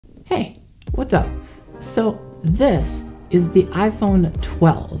Hey, what's up? So this is the iPhone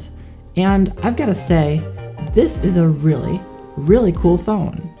 12, and I've got to say, this is a really cool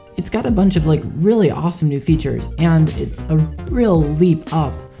phone. It's got a bunch of really awesome new features, and it's a real leap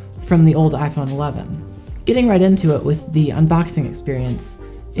up from the old iPhone 11. Getting right into it with the unboxing experience,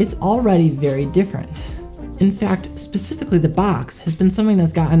 it's already very different. In fact, specifically the box has been something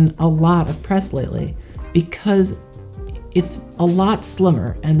that's gotten a lot of press lately because it's a lot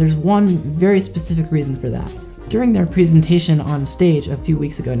slimmer, and there's one very specific reason for that. During their presentation on stage a few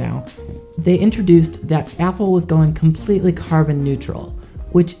weeks ago now, they introduced that Apple was going completely carbon neutral,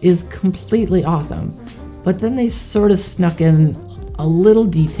 which is completely awesome. But then they sort of snuck in a little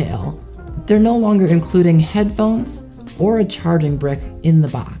detail. They're no longer including headphones or a charging brick in the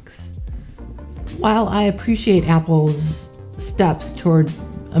box. While I appreciate Apple's steps towards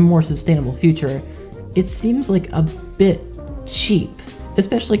a more sustainable future, it seems like a bit cheap,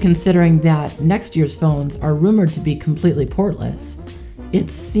 especially considering that next year's phones are rumored to be completely portless.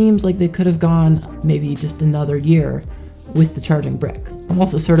 It seems like they could have gone maybe just another year with the charging brick. I'm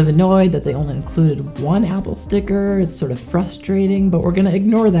also sort of annoyed that they only included one Apple sticker. It's sort of frustrating, but we're gonna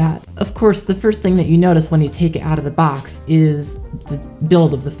ignore that. Of course, the first thing that you notice when you take it out of the box is the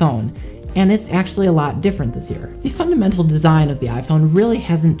build of the phone, and it's actually a lot different this year. The fundamental design of the iPhone really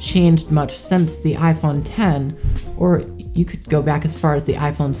hasn't changed much since the iPhone 10, or you could go back as far as the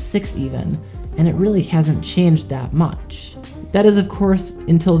iPhone 6 even, and it really hasn't changed that much. That is, of course,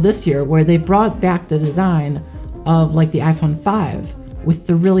 until this year, where they brought back the design of the iPhone 5 with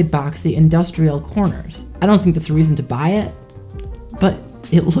the really boxy industrial corners. I don't think that's a reason to buy it, but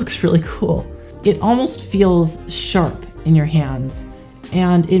it looks really cool. It almost feels sharp in your hands,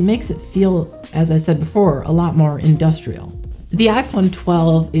 and it makes it feel, as I said before, a lot more industrial. The iPhone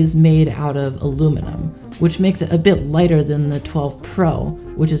 12 is made out of aluminum, which makes it a bit lighter than the 12 Pro,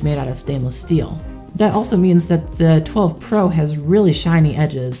 which is made out of stainless steel. That also means that the 12 Pro has really shiny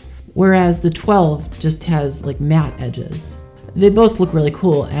edges, whereas the 12 just has matte edges. They both look really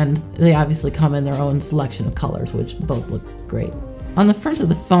cool, and they obviously come in their own selection of colors, which both look great. On the front of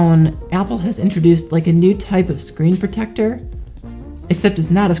the phone, Apple has introduced a new type of screen protector, except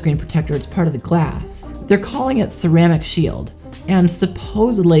it's not a screen protector, it's part of the glass. They're calling it Ceramic Shield, and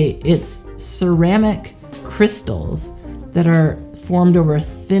supposedly it's ceramic crystals that are formed over a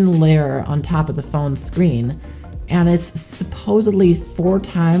thin layer on top of the phone's screen, and it's supposedly 4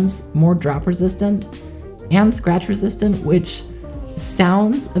 times more drop resistant and scratch resistant, which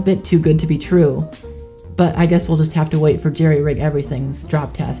sounds a bit too good to be true, but I guess we'll just have to wait for Jerry Rig Everything's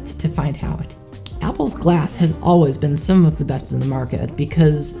drop test to find out. Apple's glass has always been some of the best in the market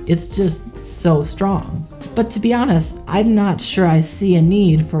because it's just so strong. But to be honest, I'm not sure I see a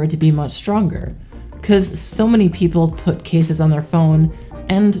need for it to be much stronger, because so many people put cases on their phone,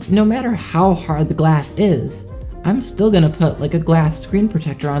 and no matter how hard the glass is, I'm still gonna put a glass screen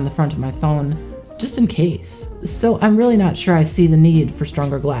protector on the front of my phone just in case. So I'm really not sure I see the need for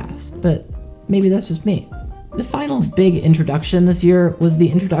stronger glass, but maybe that's just me. The final big introduction this year was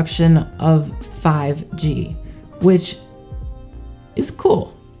the introduction of 5G, which is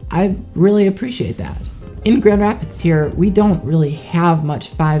cool. I really appreciate that. In Grand Rapids here, we don't really have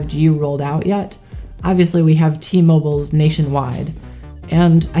much 5G rolled out yet. Obviously we have T-Mobile's nationwide,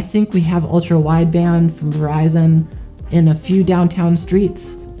 and I think we have ultra wideband from Verizon in a few downtown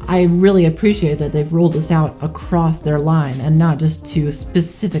streets. I really appreciate that they've rolled this out across their line and not just to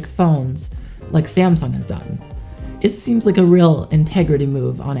specific phones like Samsung has done. It seems like a real integrity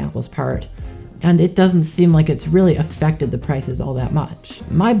move on Apple's part, and it doesn't seem like it's really affected the prices all that much.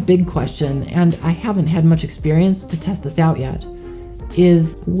 My big question, and I haven't had much experience to test this out yet,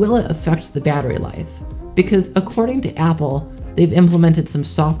 is will it affect the battery life? Because according to Apple, they've implemented some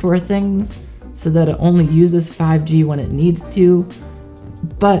software things so that it only uses 5G when it needs to,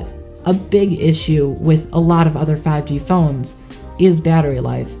 but a big issue with a lot of other 5G phones is battery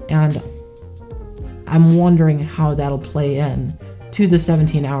life, and I'm wondering how that'll play in to the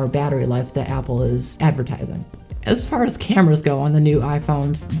 17-hour battery life that Apple is advertising. As far as cameras go on the new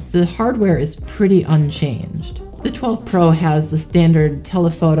iPhones, the hardware is pretty unchanged. The 12 Pro has the standard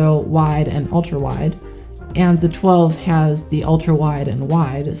telephoto, wide, and ultra wide, and the 12 has the ultra wide and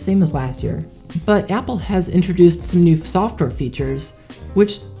wide, same as last year. But Apple has introduced some new software features,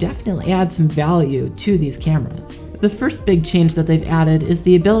 which definitely add some value to these cameras. The first big change that they've added is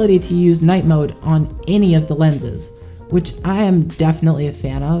the ability to use night mode on any of the lenses, which I am definitely a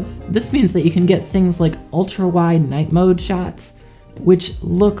fan of. This means that you can get things like ultra-wide night mode shots, which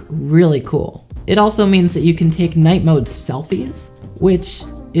look really cool. It also means that you can take night mode selfies, which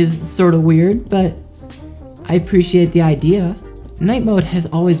is sort of weird, but I appreciate the idea. Night mode has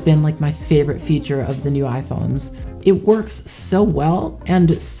always been like my favorite feature of the new iPhones. It works so well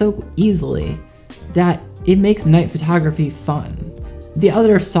and so easily that it makes night photography fun. The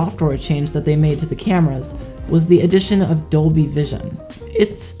other software change that they made to the cameras was the addition of Dolby Vision.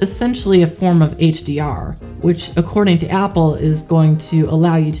 It's essentially a form of HDR, which according to Apple is going to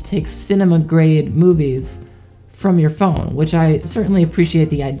allow you to take cinema-grade movies from your phone, which I certainly appreciate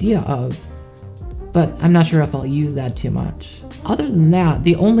the idea of, but I'm not sure if I'll use that too much. Other than that,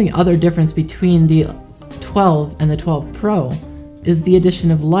 the only other difference between the 12 and the 12 Pro is the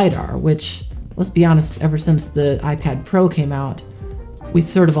addition of LiDAR, which, let's be honest, ever since the iPad Pro came out, we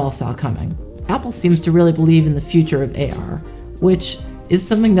sort of all saw coming. Apple seems to really believe in the future of AR, which is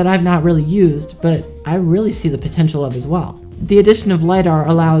something that I've not really used, but I really see the potential of as well. The addition of LiDAR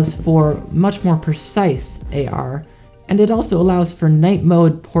allows for much more precise AR, and it also allows for night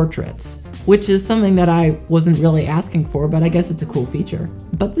mode portraits, which is something that I wasn't really asking for, but I guess it's a cool feature.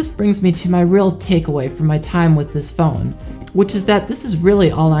 But this brings me to my real takeaway from my time with this phone, which is that this is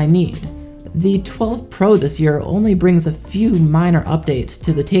really all I need. The 12 Pro this year only brings a few minor updates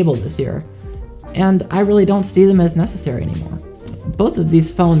to the table this year, and I really don't see them as necessary anymore. Both of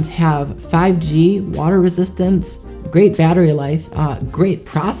these phones have 5G, water resistance, great battery life, great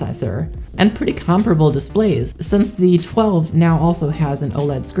processor, and pretty comparable displays, since the 12 now also has an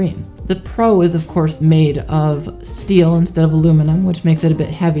OLED screen. The Pro is of course made of steel instead of aluminum, which makes it a bit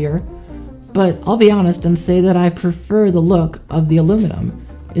heavier, but I'll be honest and say that I prefer the look of the aluminum.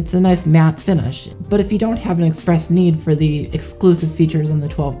 It's a nice matte finish, but if you don't have an express need for the exclusive features in the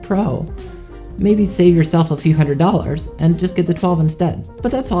 12 Pro, maybe save yourself a few $100s and just get the 12 instead.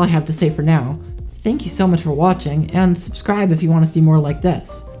 But that's all I have to say for now. Thank you so much for watching, and subscribe if you want to see more like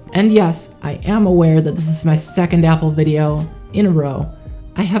this. And yes, I am aware that this is my second Apple video in a row.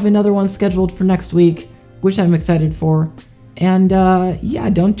 I have another one scheduled for next week, which I'm excited for. And yeah,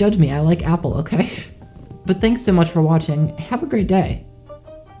 don't judge me, I like Apple, okay? But thanks so much for watching, have a great day.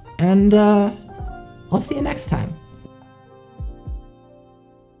 And I'll see you next time.